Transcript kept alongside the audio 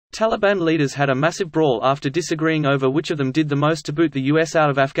Taliban leaders had a massive brawl after disagreeing over which of them did the most to boot the US out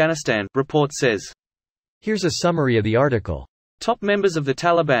of Afghanistan, report says. Here's a summary of the article. Top members of the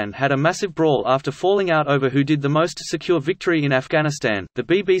Taliban had a massive brawl after falling out over who did the most to secure victory in Afghanistan, the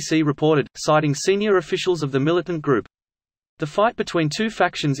BBC reported, citing senior officials of the militant group. The fight between two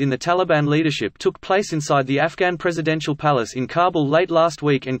factions in the Taliban leadership took place inside the Afghan presidential palace in Kabul late last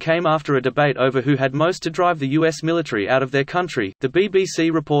week and came after a debate over who had most to drive the US military out of their country, the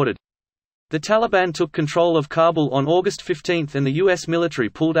BBC reported. The Taliban took control of Kabul on August 15 and the US military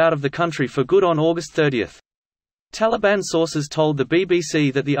pulled out of the country for good on August 30. Taliban sources told the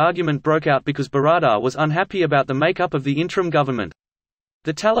BBC that the argument broke out because Baradar was unhappy about the makeup of the interim government.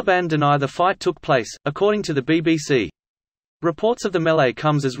 The Taliban deny the fight took place, according to the BBC. Reports of the melee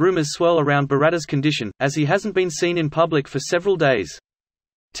comes as rumors swirl around Baradar's condition, as he hasn't been seen in public for several days.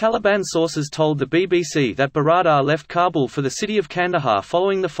 Taliban sources told the BBC that Baradar left Kabul for the city of Kandahar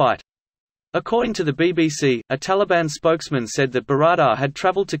following the fight. According to the BBC, a Taliban spokesman said that Baradar had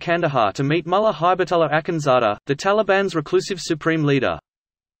traveled to Kandahar to meet Mullah Hibatullah Akhundzada, the Taliban's reclusive supreme leader.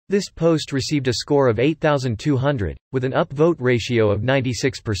 This post received a score of 8,200, with an upvote ratio of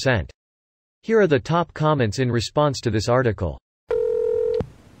 96%. Here are the top comments in response to this article.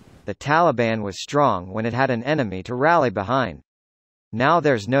 The Taliban was strong when it had an enemy to rally behind. Now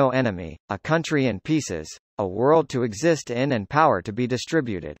there's no enemy, a country in pieces, a world to exist in and power to be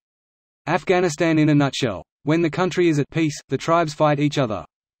distributed. Afghanistan in a nutshell. When the country is at peace, the tribes fight each other.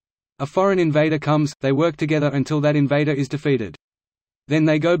 A foreign invader comes, they work together until that invader is defeated. Then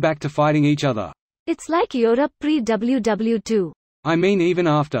they go back to fighting each other. It's like Europe pre-WW2. I mean even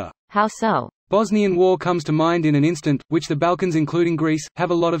after. How so? Bosnian War comes to mind in an instant, which the Balkans including Greece,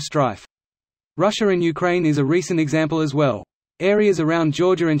 have a lot of strife. Russia and Ukraine is a recent example as well. Areas around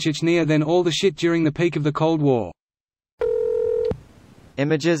Georgia and Chechnya then all the shit during the peak of the Cold War.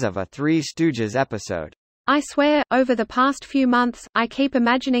 Images of a Three Stooges episode. I swear, over the past few months, I keep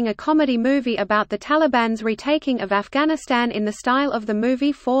imagining a comedy movie about the Taliban's retaking of Afghanistan in the style of the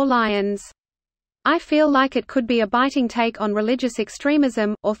movie Four Lions. I feel like it could be a biting take on religious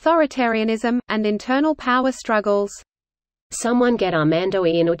extremism, authoritarianism, and internal power struggles. Someone get Armando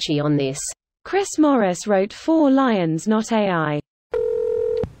Iannucci on this. Chris Morris wrote Four Lions, not AI.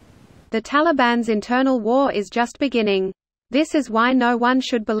 The Taliban's internal war is just beginning. This is why no one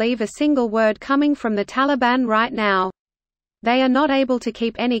should believe a single word coming from the Taliban right now. They are not able to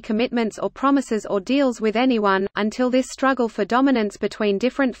keep any commitments or promises or deals with anyone, until this struggle for dominance between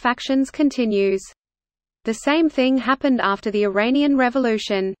different factions continues. The same thing happened after the Iranian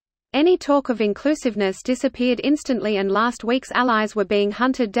Revolution. Any talk of inclusiveness disappeared instantly and last week's allies were being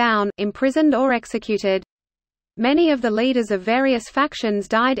hunted down, imprisoned or executed. Many of the leaders of various factions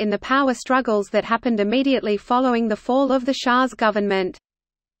died in the power struggles that happened immediately following the fall of the Shah's government.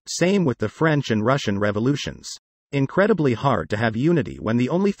 Same with the French and Russian revolutions. Incredibly hard to have unity when the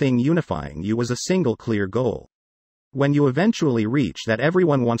only thing unifying you was a single clear goal. When you eventually reach that,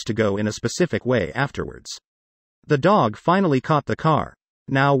 everyone wants to go in a specific way afterwards. The dog finally caught the car.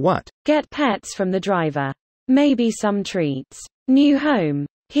 Now what? Get pets from the driver. Maybe some treats. New home.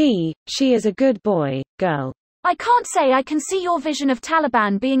 She is a good boy, girl. I can't say I can see your vision of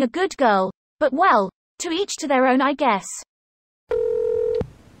Taliban being a good girl, but well, to each to their own, I guess.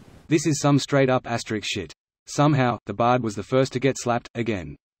 This is some straight-up asterisk shit. Somehow, the Bard was the first to get slapped,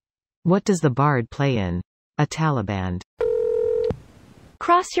 again. What does the Bard play in? A Taliban.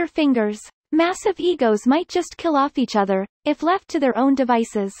 Cross your fingers. Massive egos might just kill off each other, if left to their own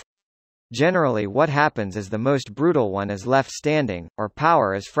devices. Generally what happens is the most brutal one is left standing, or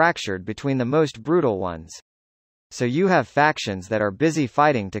power is fractured between the most brutal ones. So you have factions that are busy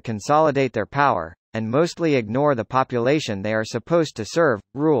fighting to consolidate their power, and mostly ignore the population they are supposed to serve,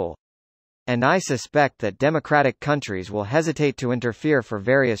 rule. And I suspect that democratic countries will hesitate to interfere for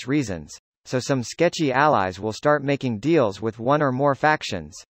various reasons, so some sketchy allies will start making deals with one or more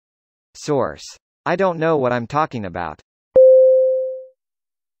factions. Source: I don't know what I'm talking about.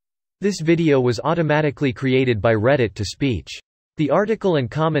 This video was automatically created by Reddit to speech. The article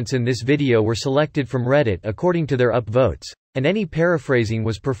and comments in this video were selected from Reddit according to their upvotes, and any paraphrasing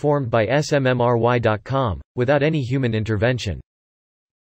was performed by smmry.com, without any human intervention.